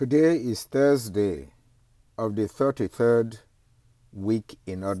Today is Thursday of the 33rd week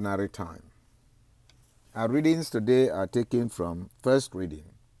in Ordinary Time. Our readings today are taken from first reading,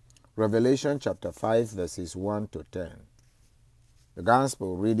 Revelation chapter 5 verses 1 to 10. The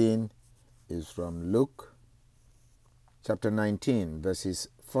Gospel reading is from Luke chapter 19 verses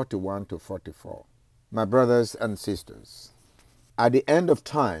 41 to 44. My brothers and sisters, at the end of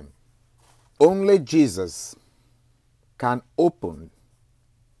time, only Jesus can open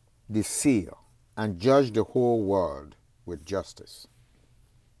the seal and judge the whole world with justice.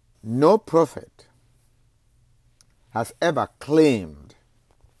 No prophet has ever claimed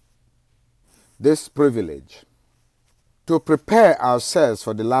this privilege. To prepare ourselves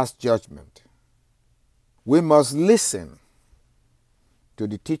for the last judgment, we must listen to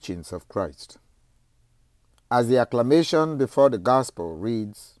the teachings of Christ. As the acclamation before the gospel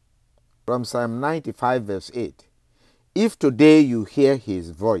reads from Psalm 95 verse 8, "If today you hear his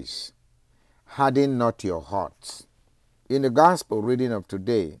voice, harden not your hearts." In the gospel reading of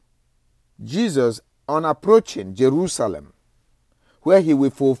today, Jesus, on approaching Jerusalem, where he will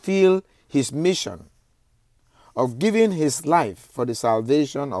fulfill his mission of giving his life for the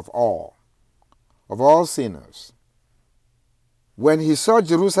salvation of all sinners. When he saw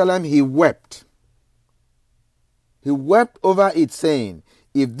Jerusalem, he wept. He wept over it, saying,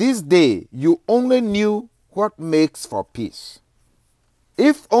 "If this day you only knew what makes for peace.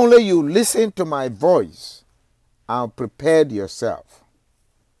 If only you listened to my voice and prepared yourself.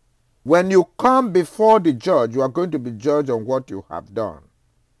 When you come before the judge, you are going to be judged on what you have done.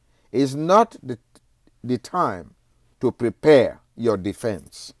 It's not the time to prepare your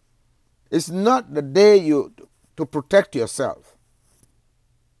defense. It's not the day to protect yourself.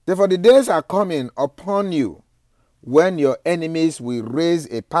 Therefore, the days are coming upon you when your enemies will raise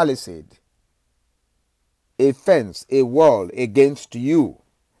a palisade, a fence, a wall against you,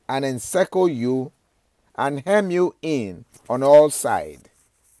 and encircle you and hem you in on all sides.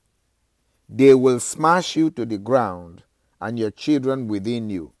 They will smash you to the ground and your children within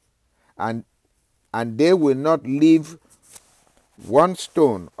you, and they will not leave one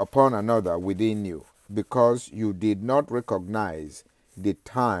stone upon another within you, because you did not recognize the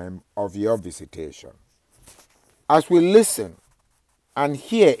time of your visitation." As we listen and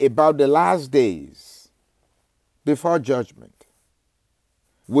hear about the last days before judgment,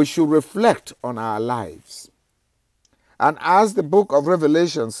 we should reflect on our lives. And as the book of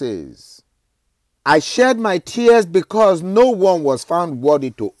Revelation says, "I shed my tears because no one was found worthy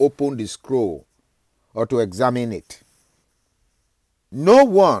to open the scroll or to examine it." No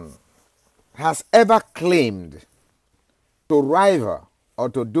one has ever claimed to rival or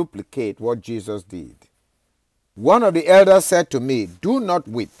to duplicate what Jesus did. One of the elders said to me, "Do not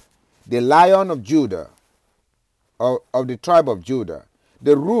weep. The Lion of Judah, of the tribe of Judah,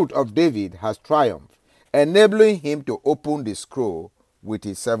 the Root of David, has triumphed, enabling him to open the scroll with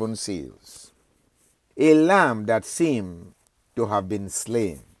his 7 seals." A lamb that seemed to have been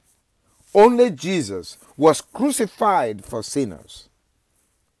slain. Only Jesus was crucified for sinners.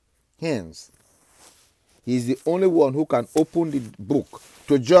 Hence, he is the only one who can open the book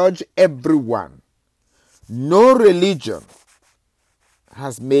to judge everyone. No religion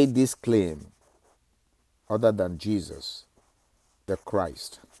has made this claim other than Jesus, the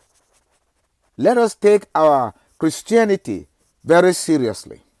Christ. Let us take our Christianity very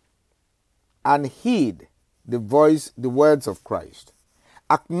seriously and heed the words of Christ.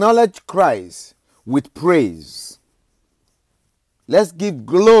 Acknowledge Christ with praise. Let's give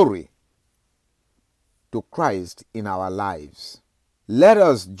glory to Christ in our lives. Let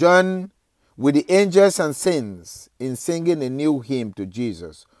us join with the angels and saints in singing a new hymn to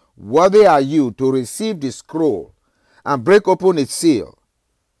Jesus. "Worthy are you to receive the scroll and break open its seal.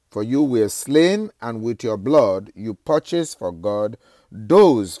 For you were slain, and with your blood you purchased for God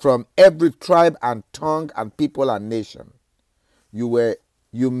those from every tribe and tongue and people and nation.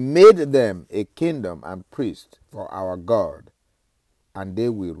 You made them a kingdom and priests for our God, and they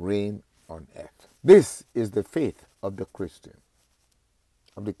will reign on earth." This is the faith of the Christians.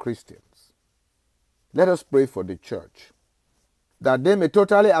 Let us pray for the church, that they may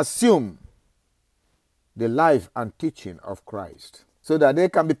totally assume the life and teaching of Christ, so that they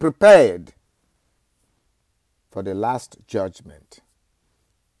can be prepared for the last judgment,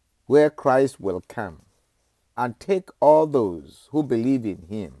 where Christ will come and take all those who believe in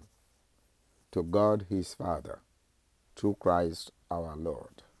him to God his Father, through Christ our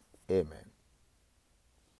Lord. Amen.